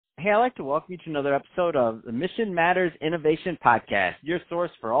Hey, I'd like to welcome you to another episode of the Mission Matters Innovation Podcast, your source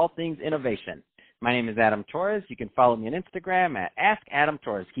for all things innovation. My name is Adam Torres. You can follow me on Instagram at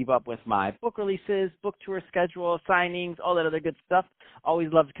AskAdamTorres. Keep up with my book releases, book tour schedule, signings, all that other good stuff.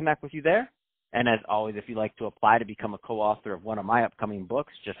 Always love to connect with you there. And as always, if you'd like to apply to become a co-author of one of my upcoming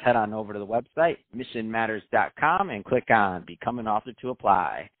books, just head on over to the website, missionmatters.com, and click on Become an Author to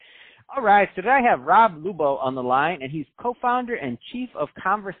apply. All right, so today I have Rob Lubow on the line, and he's co-founder and Chief of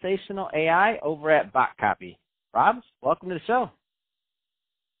Conversational AI over at Botcopy. Rob, welcome to the show.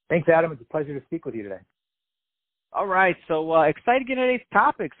 Thanks, Adam. It's a pleasure to speak with you today. All right, so excited to get into today's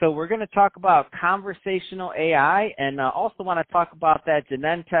topic. So we're going to talk about conversational AI, and also want to talk about that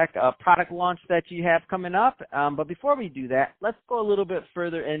Genentech product launch that you have coming up. But before we do that, let's go a little bit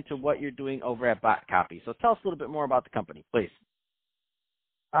further into what you're doing over at Botcopy. So tell us a little bit more about the company, please.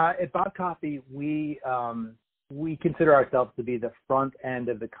 At Botcopy, we consider ourselves to be the front end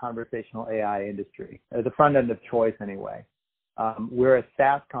of the conversational AI industry, or the front end of choice anyway. We're a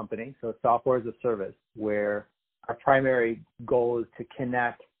SaaS company, so software as a service, where our primary goal is to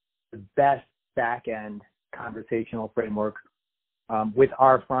connect the best back-end conversational framework with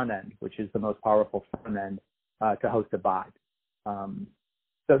our front end, which is the most powerful front end to host a bot.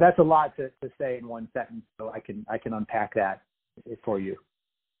 So that's a lot to say in one sentence, so I can unpack that for you.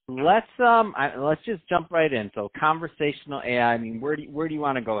 Let's just jump right in. So conversational AI. I mean, where do you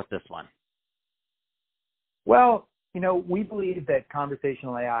want to go with this one? Well, we believe that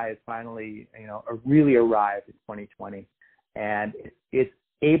conversational AI has finally, really arrived in 2020, and it's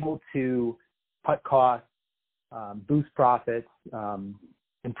able to cut costs, boost profits,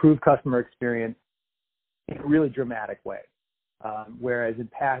 improve customer experience in a really dramatic way. Whereas in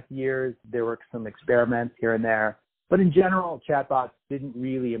past years, there were some experiments here and there, but in general, chatbots didn't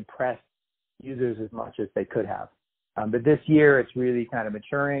really impress users as much as they could have. But this year, it's really kind of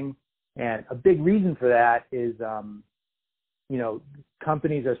maturing. And a big reason for that is,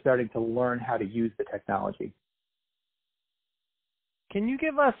 companies are starting to learn how to use the technology. Can you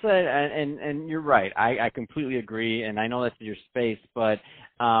give us and you're right, I completely agree, and I know that's your space, but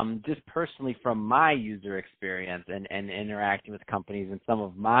just personally from my user experience and interacting with companies and some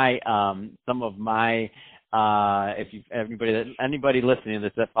of my anybody listening to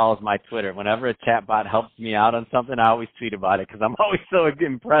this that follows my Twitter, whenever a chatbot helps me out on something, I always tweet about it because I'm always so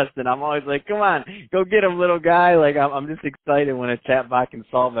impressed, and I'm always like, come on, go get him, little guy. Like, I'm just excited when a chatbot can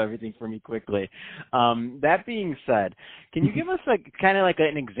solve everything for me quickly. That being said, can you give us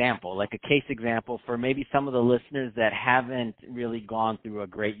an example, like a case example for maybe some of the listeners that haven't really gone through a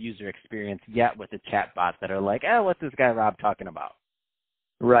great user experience yet with a chatbot that are like, what's this guy Rob talking about?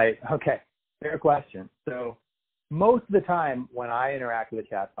 Right. Okay. Fair question. So most of the time when I interact with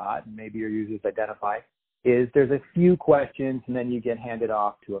a chatbot, and maybe your users identify, is there's a few questions and then you get handed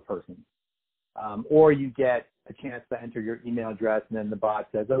off to a person. Or you get a chance to enter your email address and then the bot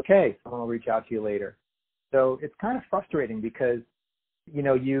says, okay, someone will reach out to you later. So it's kind of frustrating because,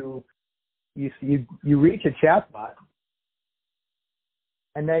 you reach a chatbot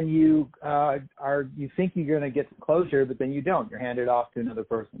and then you think you're going to get some closure, but then you don't. You're handed off to another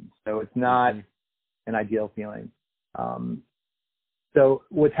person. So it's not an ideal feeling. So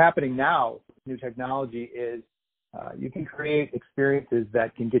what's happening now, new technology, is you can create experiences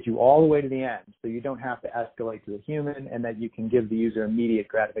that can get you all the way to the end. So you don't have to escalate to the human, and that you can give the user immediate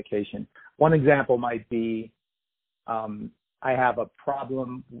gratification. One example might be, I have a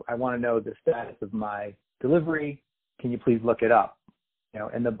problem. I want to know the status of my delivery. Can you please look it up?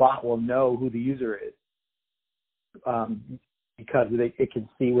 And the bot will know who the user is because it can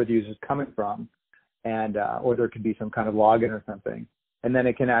see where the user is coming from, and or there could be some kind of login or something. And then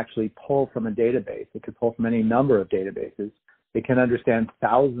it can actually pull from a database. It could pull from any number of databases. It can understand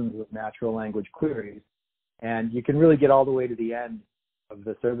thousands of natural language queries, and you can really get all the way to the end of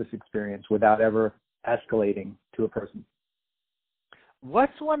the service experience without ever escalating to a person.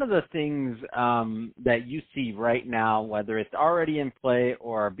 What's one of the things that you see right now, whether it's already in play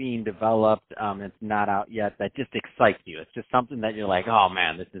or being developed, it's not out yet, that just excites you? It's just something that you're like, oh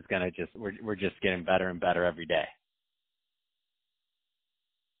man, this is gonna we're just getting better and better every day.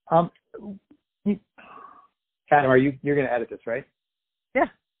 Adam, you're gonna edit this, right? Yeah.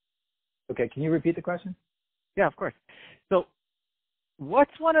 Okay. Can you repeat the question? Yeah, of course. So,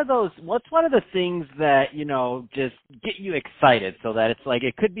 what's one of the things that, just get you excited so that it's like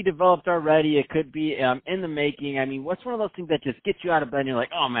it could be developed already, it could be in the making? I mean, what's one of those things that just gets you out of bed and you're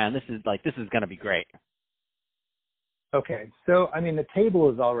like, oh man, this is going to be great? Okay. So, the table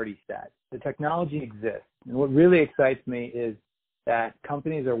is already set. The technology exists. And what really excites me is that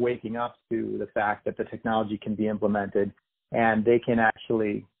companies are waking up to the fact that the technology can be implemented and they can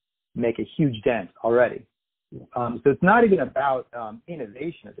actually make a huge dent already. So it's not even about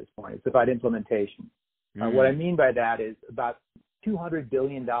innovation at this point. It's about implementation. What I mean by that is about $200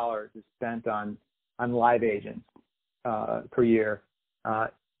 billion is spent on live agents per year,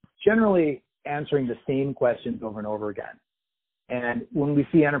 generally answering the same questions over and over again. And when we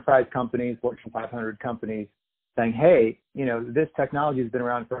see enterprise companies, Fortune 500 companies, saying, hey, this technology has been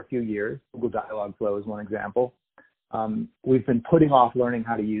around for a few years. Google Dialogflow is one example. We've been putting off learning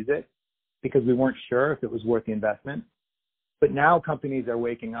how to use it because we weren't sure if it was worth the investment. But now companies are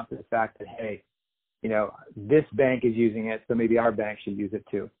waking up to the fact that, hey, this bank is using it, so maybe our bank should use it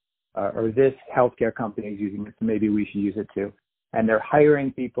too. Or this healthcare company is using it, so maybe we should use it too. And they're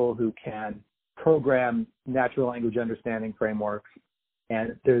hiring people who can program natural language understanding frameworks.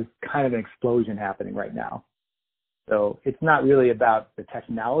 And there's kind of an explosion happening right now. So it's not really about the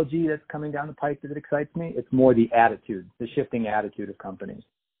technology that's coming down the pipe that excites me. It's more the attitude, the shifting attitude of companies.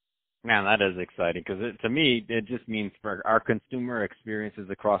 Man, that is exciting because to me, it just means for our consumer experiences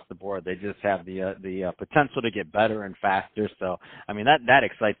across the board, they just have the potential to get better and faster. So, I mean, that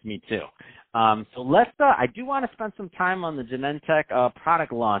excites me too. So let's. I do want to spend some time on the Genentech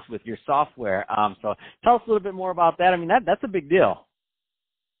product launch with your software. So tell us a little bit more about that. I mean, that's a big deal.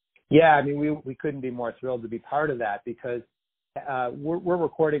 Yeah, I mean, we couldn't be more thrilled to be part of that because we're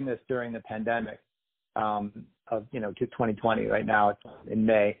recording this during the pandemic of 2020. Right now, it's in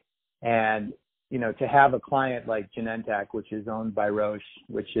May. And, to have a client like Genentech, which is owned by Roche,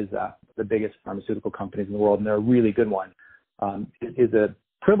 which is the biggest pharmaceutical companies in the world, and they're a really good one, is a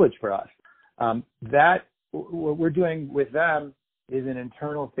privilege for us. That what we're doing with them is an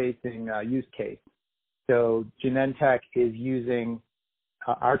internal-facing use case. So Genentech is using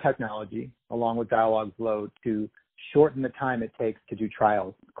our technology, along with Dialogflow, to shorten the time it takes to do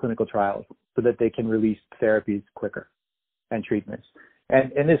trials, clinical trials, so that they can release therapies quicker and treatments.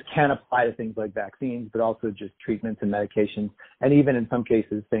 And this can apply to things like vaccines, but also just treatments and medications, and even in some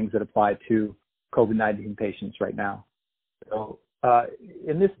cases, things that apply to COVID-19 patients right now. So,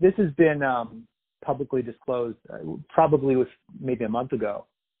 and this has been publicly disclosed, probably was maybe a month ago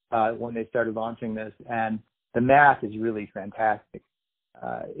when they started launching this, and the math is really fantastic.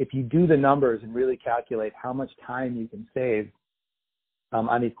 If you do the numbers and really calculate how much time you can save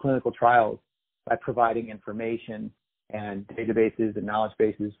on these clinical trials by providing information and databases and knowledge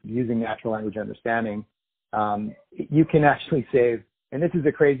bases using natural language understanding, you can actually save, and this is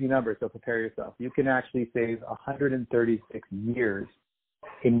a crazy number, so prepare yourself, you can actually save 136 years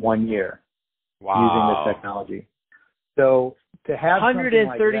in 1 year using this technology. So to have 136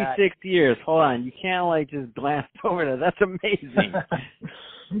 like that, years, hold on, you can't just glance over that. That's amazing.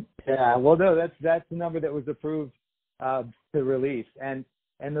 Yeah, well, no, that's the number that was approved to release. And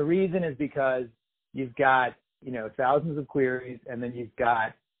the reason is because you've got, thousands of queries, and then you've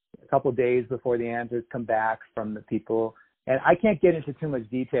got a couple of days before the answers come back from the people. And I can't get into too much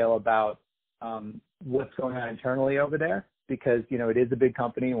detail about what's going on internally over there because, it is a big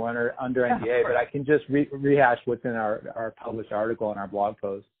company, we're under NDA, but I can just rehash what's in our published article and our blog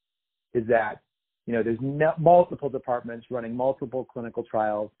post is that, there's multiple departments running multiple clinical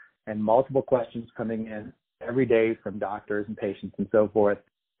trials and multiple questions coming in every day from doctors and patients and so forth.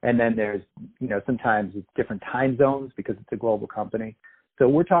 And then there's, sometimes it's different time zones because it's a global company. So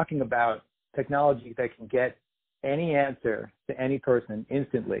we're talking about technology that can get any answer to any person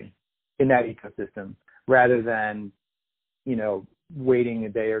instantly in that ecosystem rather than, waiting a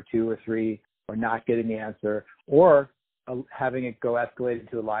day or two or three or not getting the answer or having it go escalated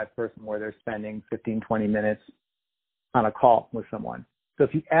to a live person where they're spending 15, 20 minutes on a call with someone. So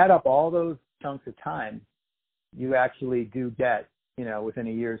if you add up all those chunks of time, you actually do get, within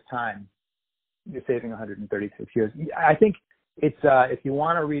a year's time, you're saving 136 years. I think it's, if you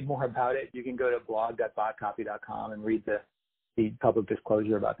want to read more about it, you can go to blog.botcopy.com and read the public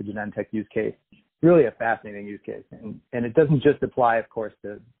disclosure about the Genentech use case. Really a fascinating use case. And it doesn't just apply, of course, to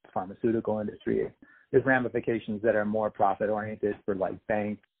the pharmaceutical industry. There's ramifications that are more profit-oriented for like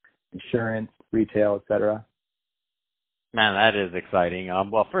banks, insurance, retail, et cetera. Man, that is exciting.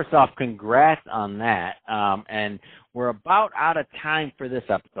 Well, first off, congrats on that. And we're about out of time for this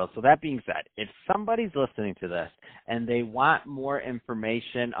episode. So that being said, if somebody's listening to this and they want more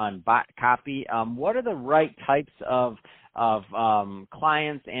information on Botcopy, what are the right types of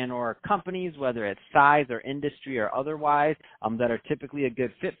clients and or companies, whether it's size or industry or otherwise, that are typically a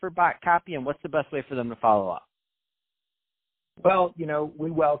good fit for Botcopy, and what's the best way for them to follow up? Well, we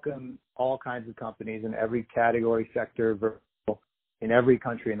welcome all kinds of companies in every category, sector, vertical, in every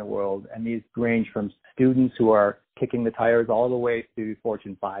country in the world. And these range from students who are kicking the tires all the way to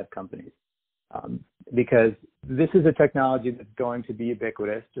Fortune 5 companies. because this is a technology that's going to be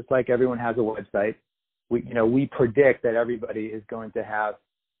ubiquitous, just like everyone has a website. We predict that everybody is going to have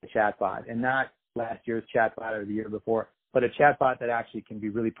a chatbot, and not last year's chatbot or the year before, but a chatbot that actually can be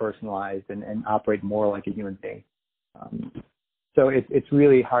really personalized and operate more like a human being. So it's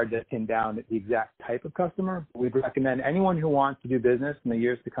really hard to pin down the exact type of customer. We'd recommend anyone who wants to do business in the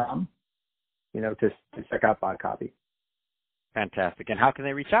years to come, to check out Botcopy. Fantastic. And how can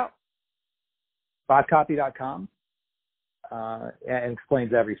they reach out? Botcopy.com and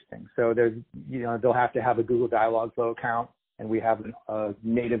explains everything. So there's, they'll have to have a Google Dialogflow account, and we have a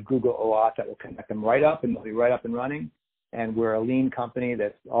native Google OAuth that will connect them right up, and they'll be right up and running. And we're a lean company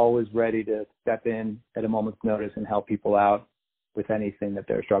that's always ready to step in at a moment's notice and help people out with anything that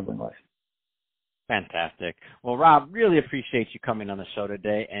they're struggling with. Fantastic. Well, Rob, really appreciate you coming on the show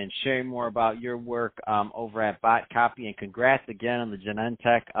today and sharing more about your work over at Botcopy, and congrats again on the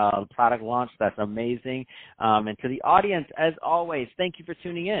Genentech product launch. That's amazing. And to the audience, as always, thank you for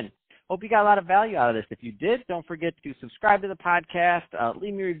tuning in. Hope you got a lot of value out of this. If you did, don't forget to subscribe to the podcast,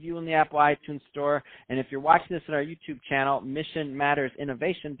 leave me a review in the Apple iTunes Store, and if you're watching this on our YouTube channel, Mission Matters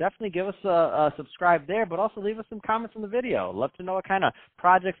Innovation, definitely give us a subscribe there, but also leave us some comments on the video. Love to know what kind of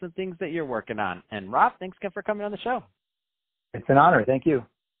projects and things that you're working on. And Rob, thanks again for coming on the show. It's an honor. Thank you.